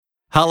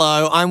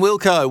Hello, I'm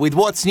Wilco with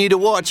what's new to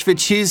watch for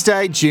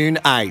Tuesday, June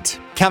 8.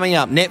 Coming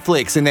up,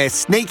 Netflix and their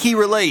sneaky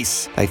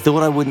release. They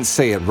thought I wouldn't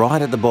see it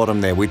right at the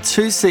bottom there with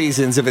 2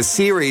 seasons of a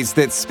series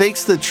that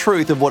speaks the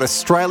truth of what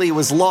Australia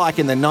was like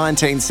in the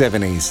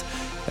 1970s,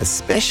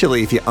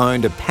 especially if you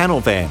owned a panel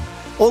van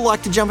or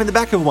like to jump in the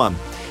back of one.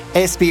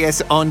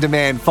 SBS On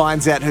Demand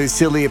finds out who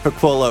Celia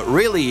Pacquola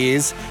really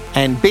is,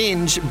 and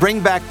Binge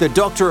bring back the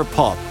Doctor of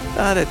Pop.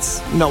 But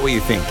it's not what you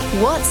think.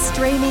 What's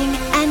streaming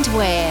and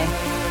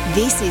where?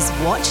 This is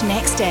Watch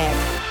Next Ep,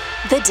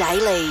 The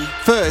Daily.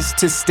 First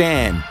to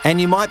Stan, and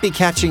you might be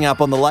catching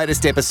up on the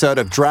latest episode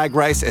of Drag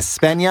Race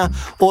España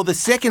or the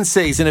second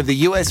season of the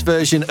US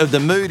version of The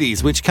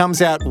Moodies, which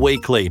comes out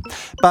weekly.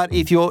 But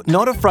if you're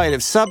not afraid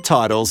of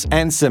subtitles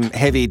and some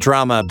heavy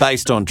drama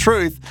based on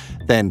truth,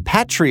 then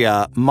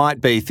Patria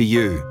might be for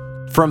you.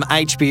 From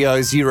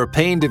HBO's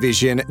European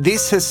division,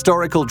 this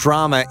historical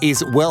drama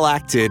is well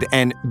acted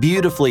and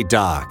beautifully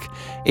dark.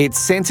 It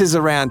centres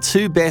around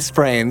 2 best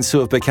friends who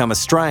have become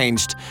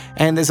estranged,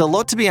 and there's a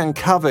lot to be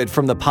uncovered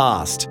from the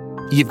past.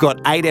 You've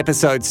got 8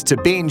 episodes to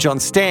binge on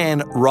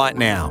Stan right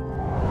now.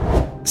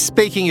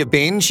 Speaking of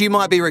binge, you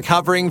might be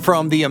recovering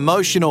from the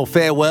emotional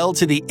farewell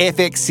to the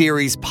FX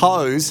series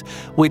Pose,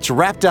 which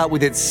wrapped up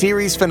with its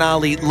series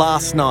finale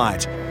last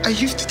night. I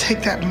used to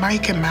take that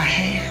mic in my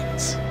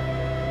hands.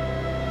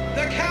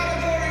 The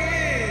category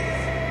is...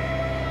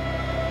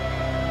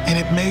 And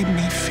it made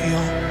me feel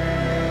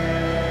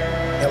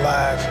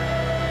alive.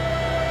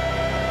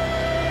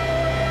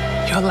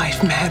 Your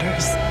life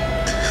matters.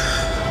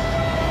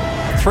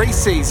 3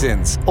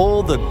 seasons,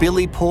 all the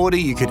Billy Porter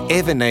you could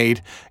ever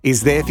need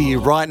is there for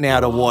you right now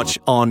to watch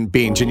on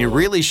Binge, and you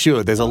really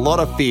should. There's a lot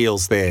of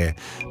feels there.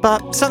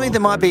 But something that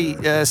might be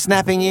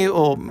snapping you,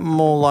 or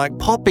more like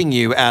popping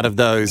you out of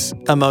those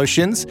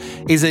emotions,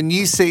 is a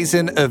new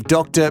season of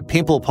Dr.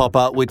 Pimple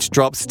Popper, which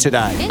drops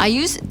today. I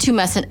use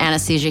tumescent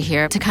anesthesia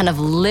here to kind of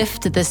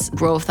lift this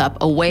growth up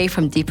away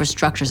from deeper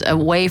structures,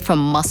 away from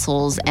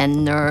muscles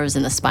and nerves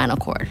in the spinal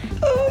cord.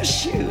 Oh,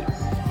 shoot.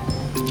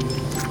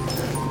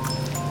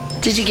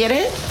 Did you get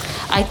it?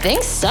 I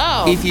think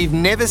so. If you've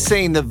never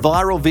seen the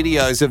viral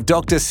videos of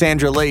Dr.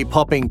 Sandra Lee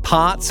popping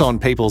parts on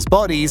people's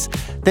bodies,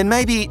 then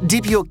maybe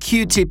dip your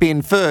Q-tip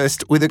in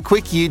first with a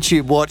quick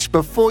YouTube watch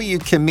before you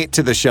commit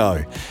to the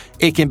show.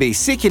 It can be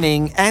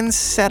sickening and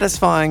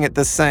satisfying at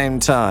the same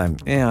time.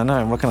 Yeah, I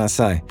know, what can I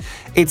say?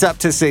 It's up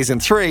to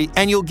season 3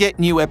 and you'll get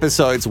new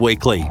episodes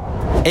weekly.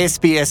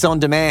 SBS On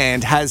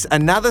Demand has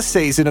another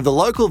season of the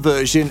local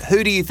version,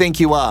 Who Do You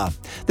Think You Are?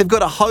 They've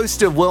got a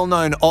host of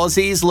well-known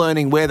Aussies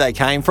learning where they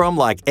came from,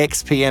 like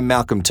ex-PM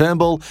Malcolm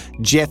Turnbull,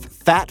 Jeff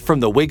Fat from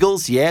The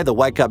Wiggles, yeah, the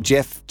Wake Up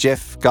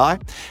Jeff guy,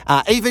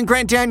 even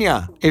Grant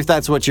Daniel, if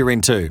that's what you're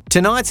into.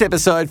 Tonight's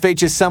episode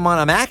features someone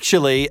I'm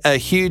actually a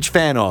huge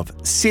fan of,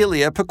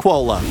 Celia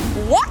Pacquola.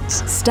 What?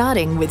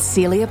 Starting with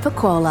Celia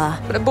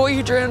Pacquola. But a boy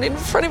who drowned in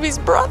front of his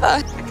brother.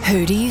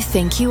 Who do you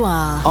think you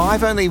are?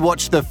 I've only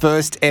watched the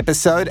first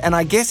episode, and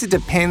I guess it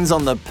depends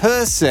on the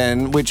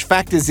person, which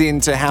factors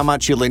into how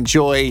much you'll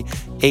enjoy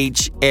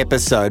each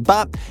episode.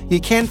 But you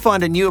can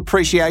find a new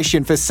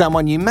appreciation for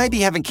someone you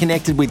maybe haven't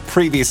connected with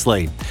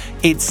previously.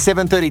 It's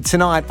 7:30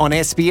 tonight on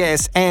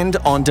SBS and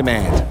On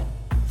Demand.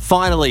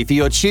 Finally, for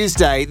your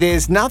Tuesday,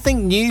 there's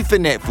nothing new for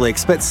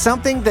Netflix, but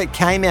something that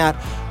came out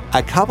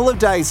a couple of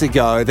days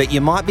ago that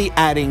you might be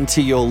adding to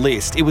your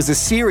list. It was a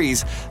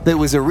series that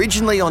was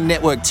originally on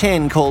Network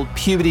 10 called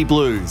Puberty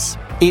Blues.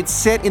 It's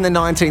set in the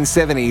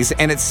 1970s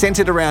and it's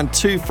centered around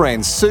 2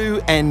 friends,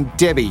 Sue and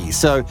Debbie,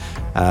 so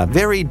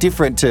very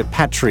different to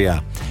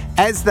Patria,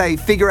 as they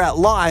figure out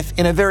life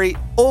in a very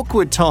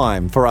awkward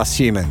time for us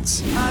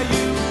humans. Hi,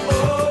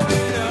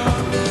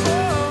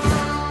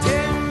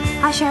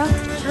 Cheryl.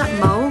 Is that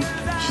Mo?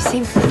 She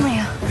seemed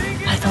familiar.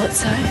 I thought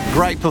so.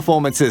 Great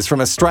performances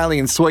from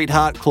Australian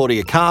sweetheart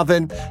Claudia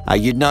Carvin.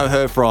 You'd know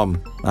her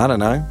from, I don't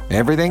know,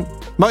 everything.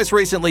 Most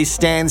recently,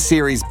 Stan's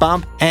series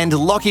Bump, and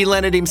Lockie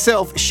Leonard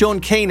himself, Sean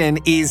Keenan,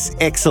 is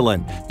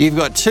excellent. You've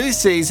got 2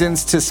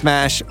 seasons to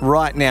smash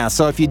right now,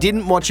 so if you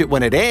didn't watch it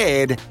when it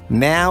aired,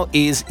 now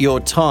is your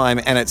time,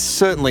 and it's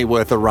certainly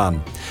worth a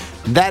run.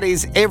 That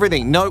is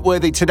everything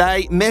noteworthy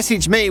today.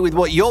 Message me with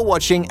what you're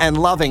watching and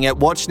loving at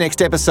Watch Next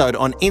Episode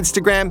on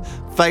Instagram,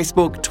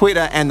 Facebook,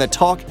 Twitter and the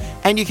Talk.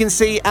 And you can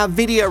see our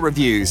video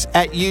reviews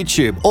at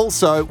YouTube.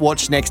 Also,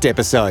 Watch Next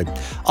Episode.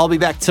 I'll be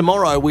back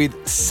tomorrow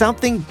with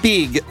something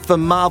big for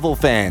Marvel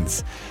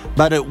fans,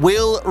 but it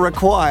will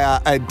require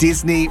a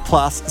Disney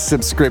Plus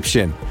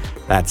subscription.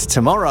 That's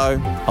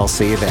tomorrow. I'll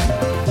see you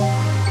then.